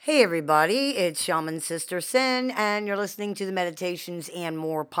Hey everybody, it's Shaman Sister Sin, and you're listening to the Meditations and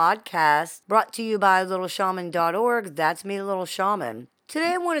More podcast brought to you by littleshaman.org. That's me, Little Shaman.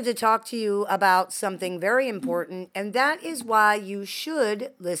 Today I wanted to talk to you about something very important, and that is why you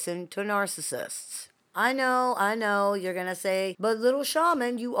should listen to narcissists. I know, you're going to say, but Little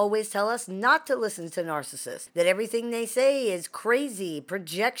Shaman, you always tell us not to listen to narcissists, that everything they say is crazy,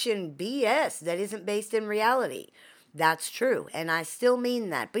 projection, BS that isn't based in reality. That's true, and I still mean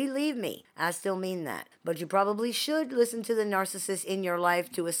that. Believe me, I still mean that. But you probably should listen to the narcissist in your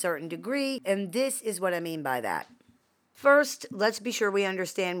life to a certain degree, and this is what I mean by that. First, let's be sure we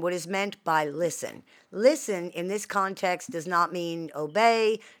understand what is meant by listen. Listen in this context does not mean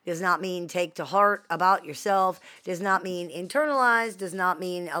obey, does not mean take to heart about yourself, does not mean internalize, does not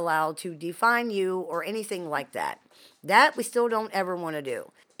mean allow to define you or anything like that. That we still don't ever want to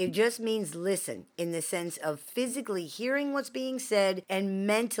do. It just means listen in the sense of physically hearing what's being said and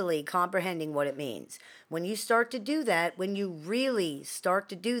mentally comprehending what it means. When you start to do that, when you really start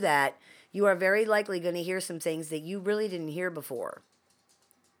to do that, you are very likely going to hear some things that you really didn't hear before.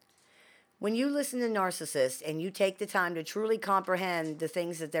 When you listen to narcissists and you take the time to truly comprehend the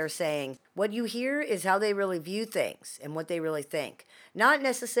things that they're saying, what you hear is how they really view things and what they really think. Not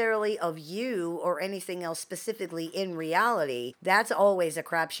necessarily of you or anything else specifically in reality. That's always a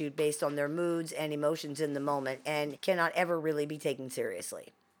crapshoot based on their moods and emotions in the moment and cannot ever really be taken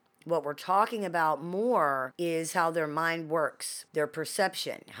seriously. What we're talking about more is how their mind works, their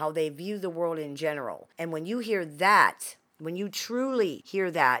perception, how they view the world in general. And when you hear that, when you truly hear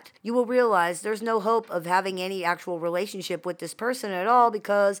that, you will realize there's no hope of having any actual relationship with this person at all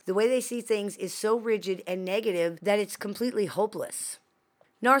because the way they see things is so rigid and negative that it's completely hopeless.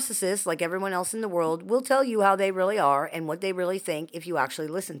 Narcissists, like everyone else in the world, will tell you how they really are and what they really think if you actually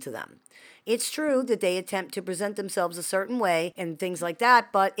listen to them. It's true that they attempt to present themselves a certain way and things like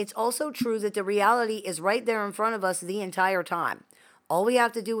that, but it's also true that the reality is right there in front of us the entire time. All we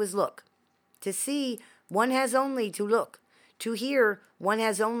have to do is look. To see, one has only to look. To hear, one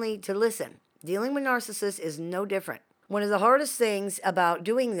has only to listen. Dealing with narcissists is no different. One of the hardest things about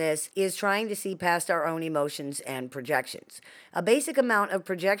doing this is trying to see past our own emotions and projections. A basic amount of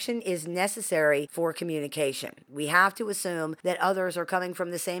projection is necessary for communication. We have to assume that others are coming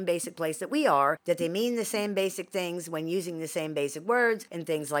from the same basic place that we are, that they mean the same basic things when using the same basic words and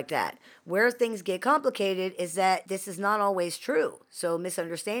things like that. Where things get complicated is that this is not always true, so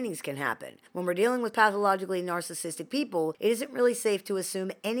misunderstandings can happen. When we're dealing with pathologically narcissistic people, it isn't really safe to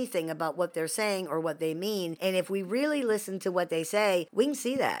assume anything about what they're saying or what they mean, and if we really listen to what they say, we can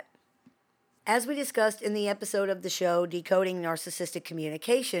see that. As we discussed in the episode of the show, Decoding Narcissistic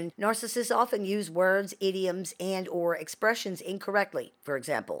Communication, narcissists often use words, idioms, and or expressions incorrectly. For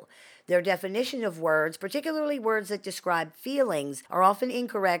example, their definition of words, particularly words that describe feelings, are often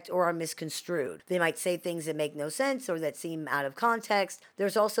incorrect or are misconstrued. They might say things that make no sense or that seem out of context.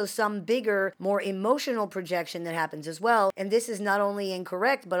 There's also some bigger, more emotional projection that happens as well, and this is not only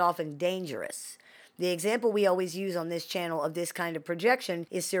incorrect but often dangerous. The example we always use on this channel of this kind of projection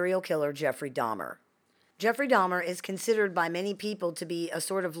is serial killer Jeffrey Dahmer. Jeffrey Dahmer is considered by many people to be a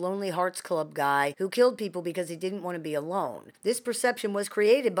sort of Lonely Hearts Club guy who killed people because he didn't want to be alone. This perception was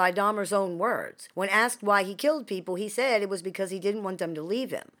created by Dahmer's own words. When asked why he killed people, he said it was because he didn't want them to leave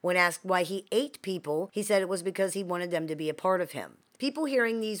him. When asked why he ate people, he said it was because he wanted them to be a part of him. People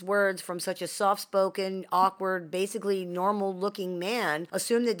hearing these words from such a soft-spoken, awkward, basically normal-looking man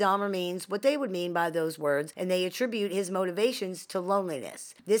assume that Dahmer means what they would mean by those words, and they attribute his motivations to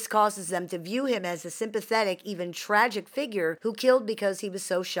loneliness. This causes them to view him as a sympathetic, even tragic figure who killed because he was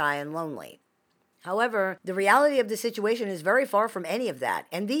so shy and lonely. However, the reality of the situation is very far from any of that,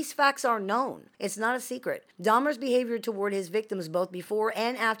 and these facts are known. It's not a secret. Dahmer's behavior toward his victims both before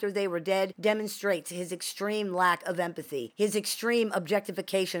and after they were dead demonstrates his extreme lack of empathy, his extreme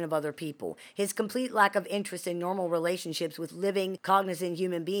objectification of other people, his complete lack of interest in normal relationships with living, cognizant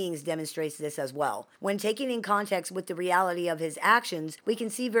human beings demonstrates this as well. When taken in context with the reality of his actions, we can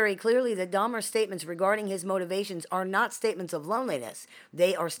see very clearly that Dahmer's statements regarding his motivations are not statements of loneliness.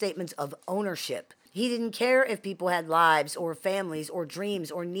 They are statements of ownership. He didn't care if people had lives or families or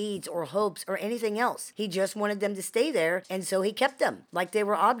dreams or needs or hopes or anything else. He just wanted them to stay there, and so he kept them like they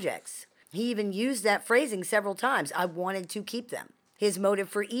were objects. He even used that phrasing several times. I wanted to keep them. His motive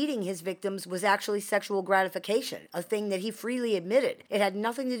for eating his victims was actually sexual gratification, a thing that he freely admitted. It had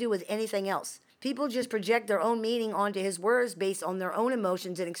nothing to do with anything else. People just project their own meaning onto his words based on their own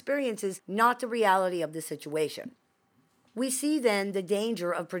emotions and experiences, not the reality of the situation. We see then the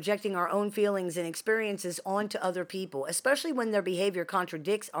danger of projecting our own feelings and experiences onto other people, especially when their behavior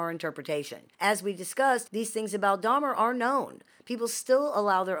contradicts our interpretation. As we discussed, these things about Dahmer are known. People still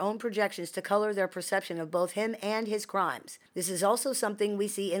allow their own projections to color their perception of both him and his crimes. This is also something we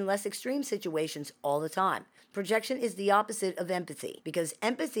see in less extreme situations all the time. Projection is the opposite of empathy, because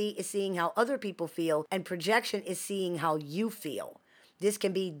empathy is seeing how other people feel, and projection is seeing how you feel. This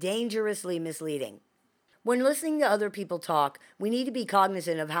can be dangerously misleading. When listening to other people talk, we need to be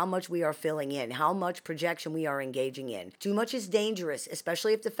cognizant of how much we are filling in, how much projection we are engaging in. Too much is dangerous,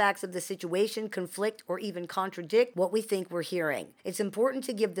 especially if the facts of the situation conflict or even contradict what we think we're hearing. It's important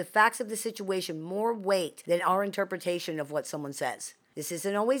to give the facts of the situation more weight than our interpretation of what someone says. This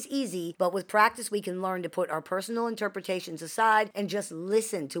isn't always easy, but with practice we can learn to put our personal interpretations aside and just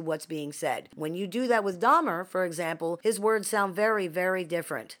listen to what's being said. When you do that with Dahmer, for example, his words sound very, very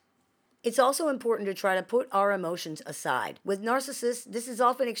different. It's also important to try to put our emotions aside. With narcissists, this is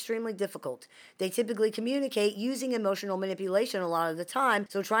often extremely difficult. They typically communicate using emotional manipulation a lot of the time,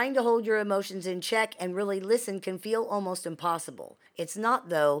 so trying to hold your emotions in check and really listen can feel almost impossible. It's not,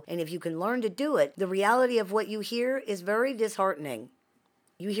 though, and if you can learn to do it, the reality of what you hear is very disheartening.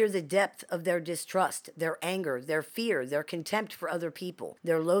 You hear the depth of their distrust, their anger, their fear, their contempt for other people,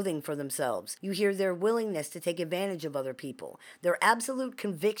 their loathing for themselves. You hear their willingness to take advantage of other people, their absolute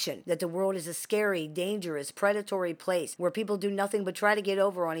conviction that the world is a scary, dangerous, predatory place where people do nothing but try to get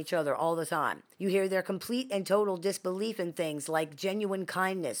over on each other all the time. You hear their complete and total disbelief in things like genuine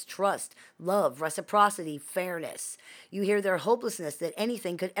kindness, trust, love, reciprocity, fairness. You hear their hopelessness that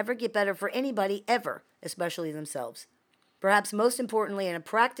anything could ever get better for anybody ever, especially themselves. Perhaps most importantly, in a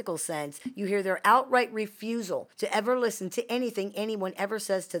practical sense, you hear their outright refusal to ever listen to anything anyone ever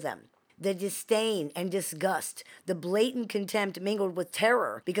says to them. The disdain and disgust, the blatant contempt mingled with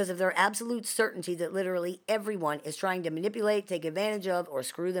terror because of their absolute certainty that literally everyone is trying to manipulate, take advantage of, or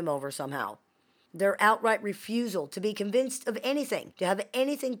screw them over somehow. Their outright refusal to be convinced of anything, to have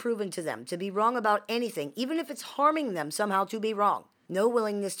anything proven to them, to be wrong about anything, even if it's harming them somehow to be wrong. No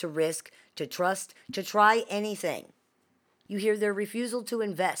willingness to risk, to trust, to try anything. You hear their refusal to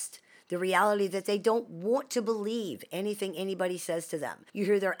invest, the reality that they don't want to believe anything anybody says to them. You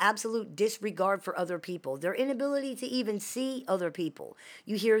hear their absolute disregard for other people, their inability to even see other people.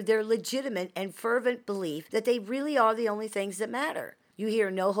 You hear their legitimate and fervent belief that they really are the only things that matter. You hear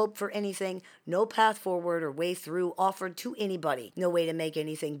no hope for anything, no path forward or way through offered to anybody, no way to make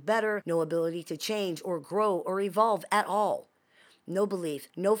anything better, no ability to change or grow or evolve at all. No belief,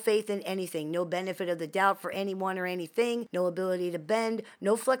 no faith in anything, no benefit of the doubt for anyone or anything, no ability to bend,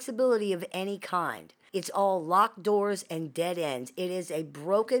 no flexibility of any kind. It's all locked doors and dead ends. It is a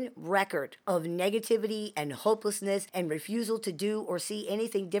broken record of negativity and hopelessness and refusal to do or see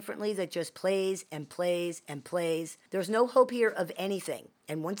anything differently that just plays and plays and plays. There's no hope here of anything.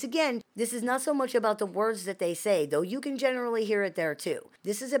 And once again, this is not so much about the words that they say, though you can generally hear it there too.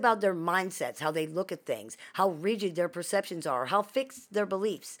 This is about their mindsets, how they look at things, how rigid their perceptions are, how fixed their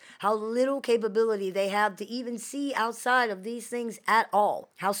beliefs, how little capability they have to even see outside of these things at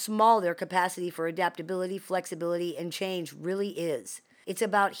all, how small their capacity for adaptability, flexibility, and change really is. It's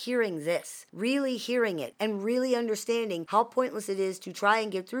about hearing this, really hearing it, and really understanding how pointless it is to try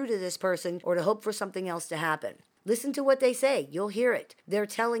and get through to this person or to hope for something else to happen. Listen to what they say. You'll hear it. They're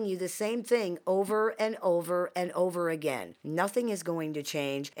telling you the same thing over and over and over again. Nothing is going to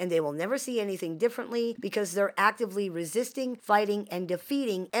change, and they will never see anything differently because they're actively resisting, fighting, and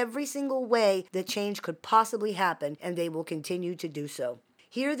defeating every single way that change could possibly happen, and they will continue to do so.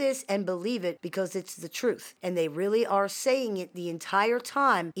 Hear this and believe it because it's the truth, and they really are saying it the entire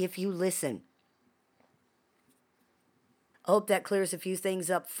time if you listen. I hope that clears a few things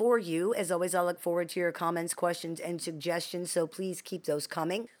up for you. As always, I look forward to your comments, questions, and suggestions, so please keep those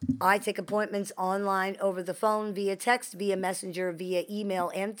coming. I take appointments online, over the phone, via text, via messenger, via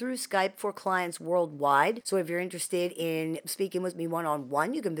email, and through Skype for clients worldwide. So if you're interested in speaking with me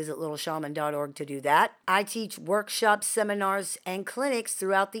one-on-one, you can visit littleshaman.org to do that. I teach workshops, seminars, and clinics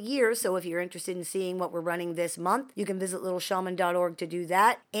throughout the year, so if you're interested in seeing what we're running this month, you can visit littleshaman.org to do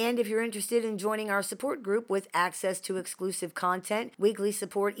that. And if you're interested in joining our support group with access to exclusive content, weekly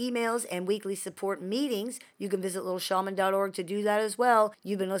support emails, and weekly support meetings, you can visit littleshaman.org to do that as well.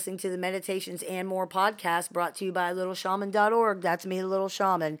 You've been listening to the Meditations and More podcast brought to you by littleshaman.org. That's me, the Little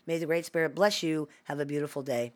Shaman. May the Great Spirit bless you. Have a beautiful day.